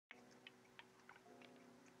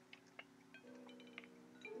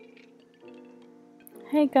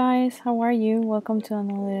Hey guys, how are you? Welcome to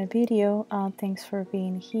another video. Thanks for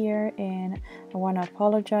being here, and I want to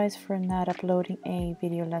apologize for not uploading a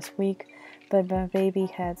video last week, but my baby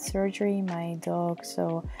had surgery, my dog,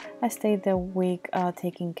 so I stayed the week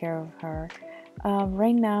taking care of her.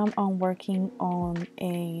 Right now I'm working on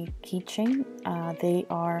a keychain. They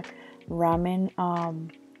are ramen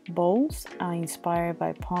bowls inspired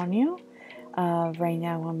by Ponyo. Right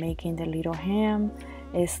now I'm making the little ham.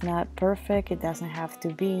 It's not perfect, it doesn't have to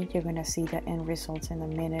be. You're gonna see the end results in a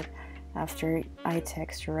minute after I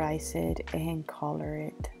texturize it and color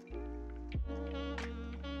it.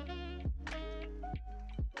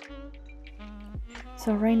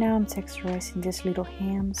 So right now I'm texturizing these little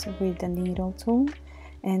hams with the needle tool,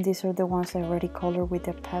 and these are the ones I already colored with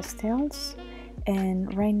the pastels.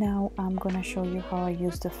 And right now I'm gonna show you how I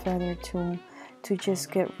use the feather tool to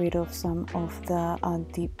just get rid of some of the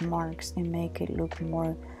deep marks and make it look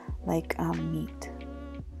more like meat.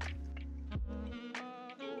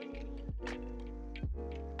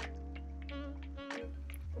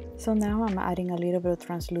 So now I'm adding a little bit of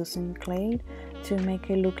translucent clay to make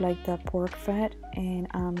it look like the pork fat, and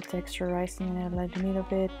I'm texturizing it a little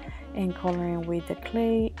bit and coloring with the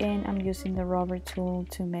clay, and I'm using the rubber tool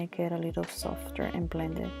to make it a little softer and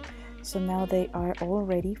blended. So now they are all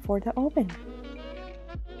ready for the oven.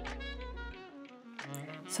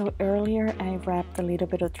 So earlier I wrapped a little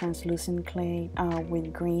bit of translucent clay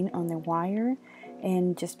with green on the wire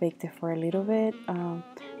and just baked it for a little bit.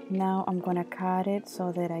 Now I'm gonna cut it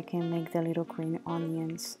so that I can make the little green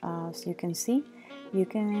onions. So you can see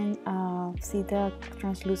the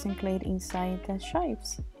translucent clay inside the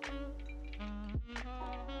shapes.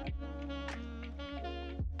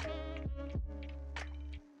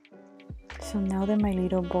 So now that my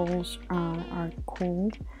little bowls are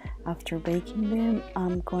cooled, after baking them,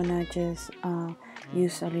 I'm gonna just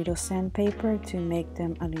use a little sandpaper to make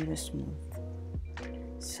them a little smooth.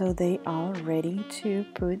 So they are ready to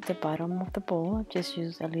put the bottom of the bowl. I just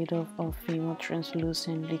use a little of Fimo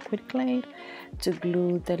translucent liquid clay to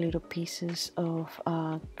glue the little pieces of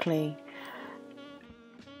clay.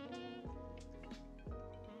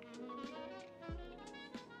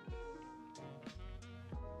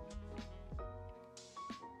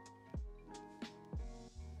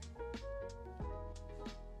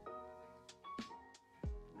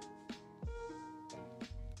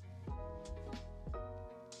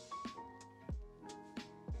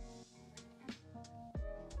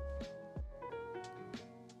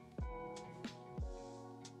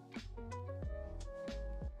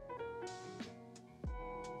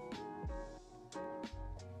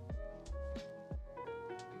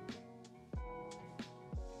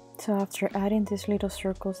 So after adding these little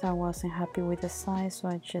circles, I wasn't happy with the size, so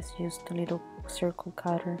I just used the little circle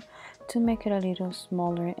cutter to make it a little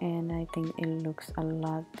smaller, and I think it looks a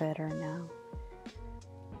lot better now.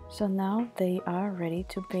 So now they are ready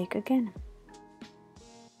to bake again.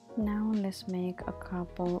 Now let's make a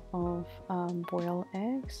couple of boiled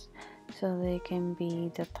eggs so they can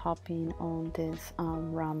be the topping on these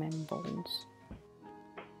ramen bowls.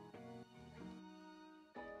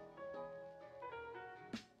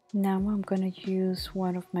 Now I'm gonna use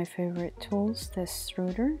one of my favorite tools, the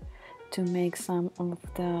extruder, to make some of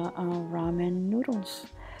the ramen noodles.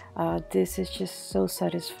 This is just so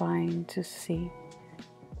satisfying to see.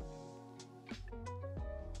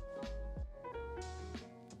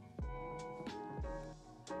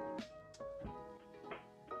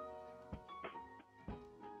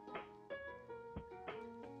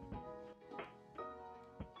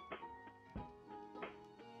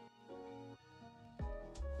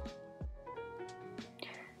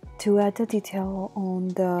 To add the detail on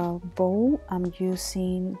the bowl, I'm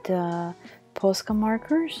using the Posca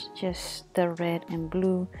markers, just the red and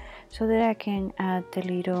blue, so that I can add the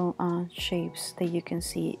little shapes that you can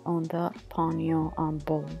see on the Ponyo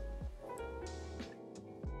bowl.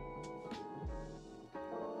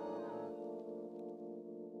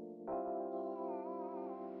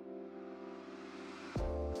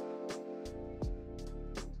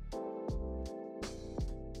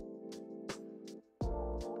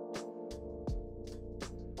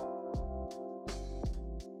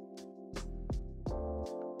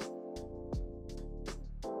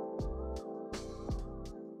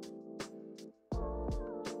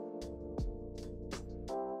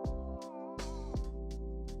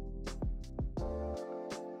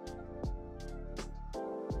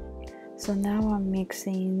 So now I'm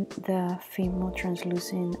mixing the Fimo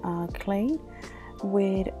translucent clay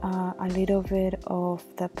with a little bit of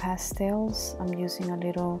the pastels. I'm using a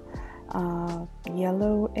little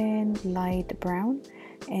yellow and light brown,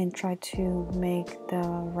 and try to make the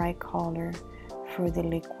right color for the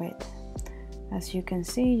liquid. As you can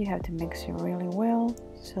see, you have to mix it really well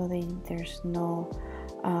so that there's no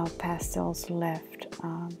pastels left.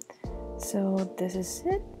 So this is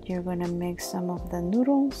it. You're gonna mix some of the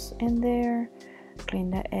noodles in there,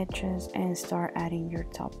 clean the edges, and start adding your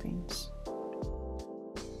toppings.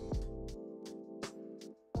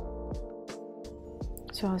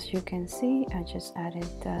 So as you can see, I just added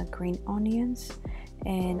the green onions,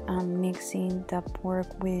 and I'm mixing the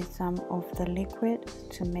pork with some of the liquid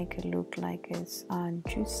to make it look like it's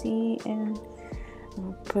juicy, and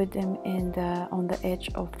put them in on the edge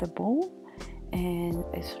of the bowl. And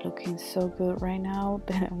it's looking so good right now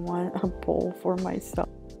that I want a bowl for myself.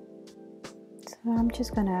 So I'm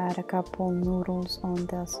just gonna add a couple noodles on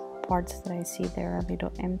those parts that I see they're a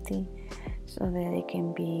little empty, so that they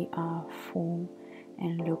can be full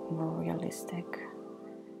and look more realistic.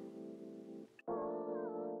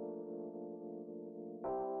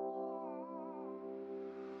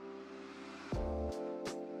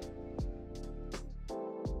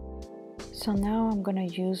 So now I'm gonna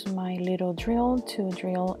use my little drill to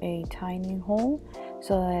drill a tiny hole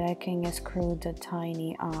so that I can screw the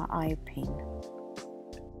tiny eye pin.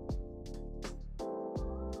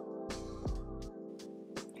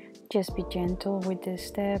 Just be gentle with this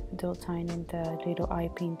step, don't tighten the little eye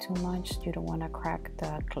pin too much, you don't want to crack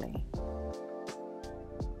the clay.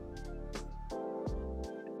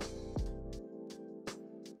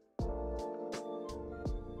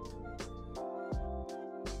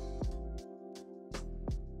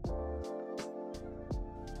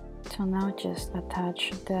 So now just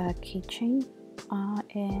attach the keychain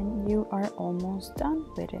and you are almost done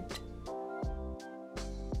with it.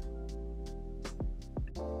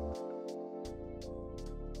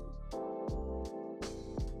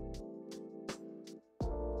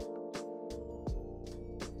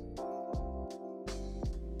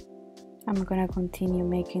 I'm gonna continue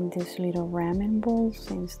making these little ramen bowls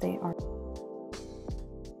since they are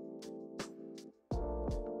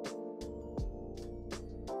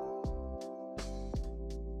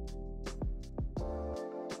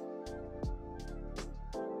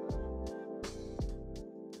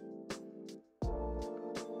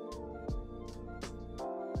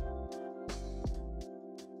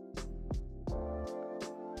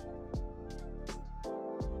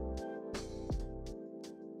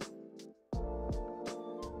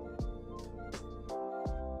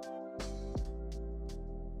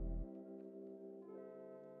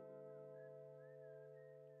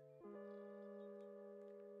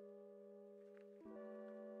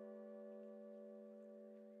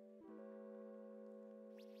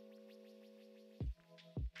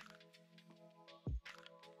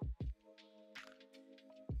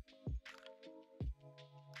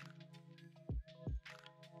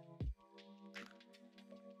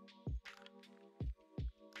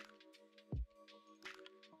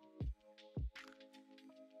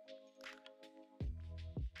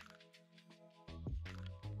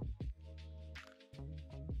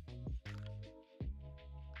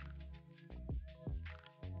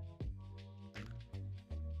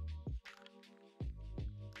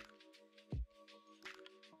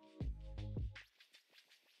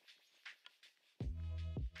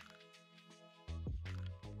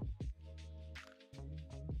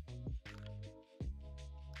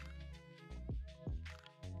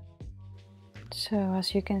So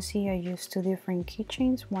as you can see, I used two different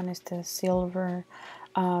keychains. One is the silver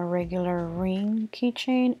regular ring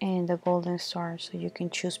keychain and the golden star, so you can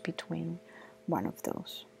choose between one of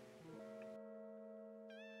those.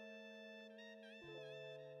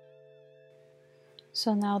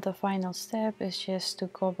 So now the final step is just to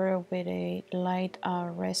cover it with a light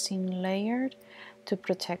resin layer to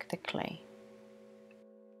protect the clay.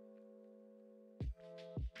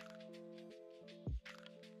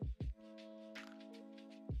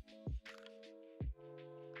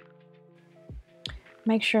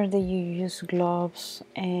 Make sure that you use gloves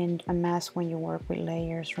and a mask when you work with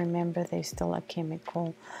layers. Remember, there's still a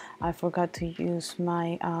chemical. I forgot to use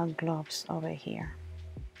my gloves over here.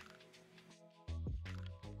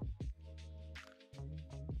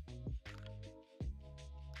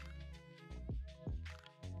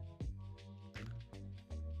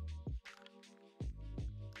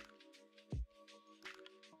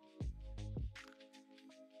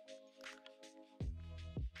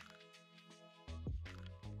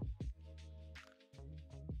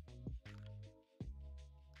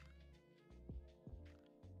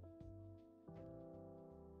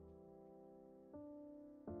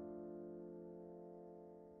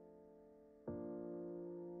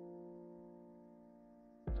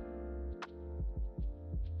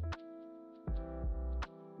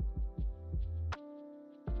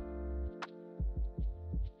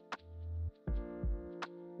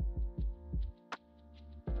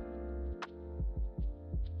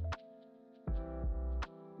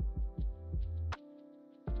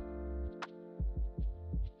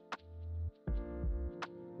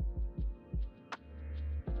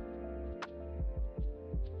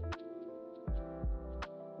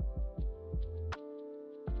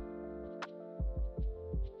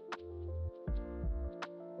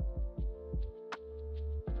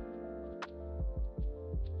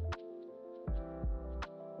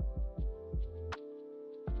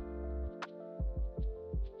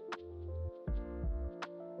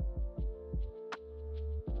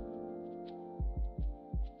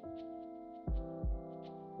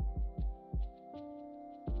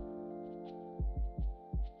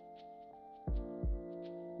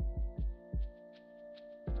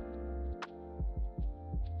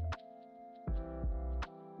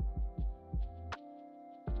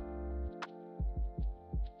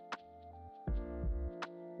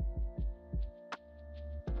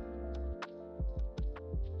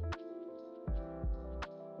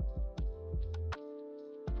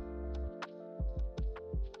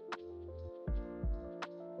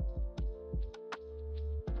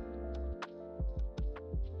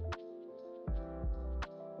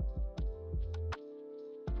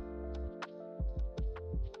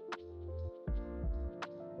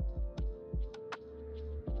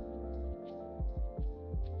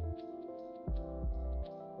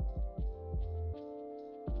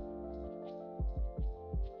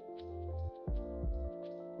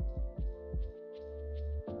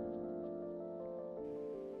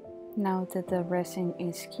 Now that the resin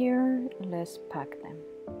is cured, let's pack them.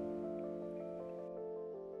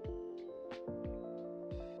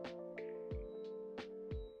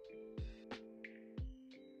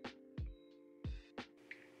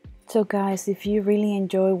 So guys, if you really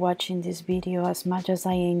enjoy watching this video as much as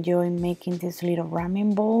I enjoy making this little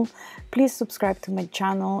ramen bowl, please subscribe to my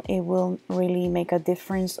channel. It will really make a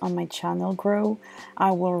difference on my channel grow.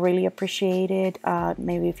 I will really appreciate it.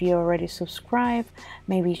 Maybe if you already subscribed,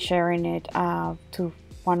 maybe sharing it to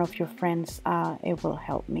one of your friends, it will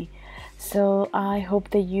help me. So I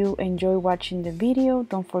hope that you enjoy watching the video.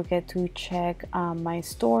 Don't forget to check my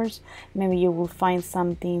stores. Maybe you will find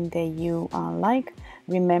something that you like.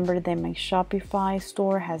 Remember that my Shopify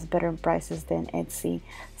store has better prices than Etsy,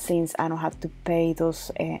 since I don't have to pay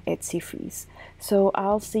those Etsy fees. So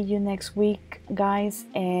I'll see you next week, guys,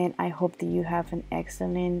 and I hope that you have an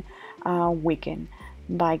excellent weekend.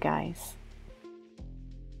 Bye, guys.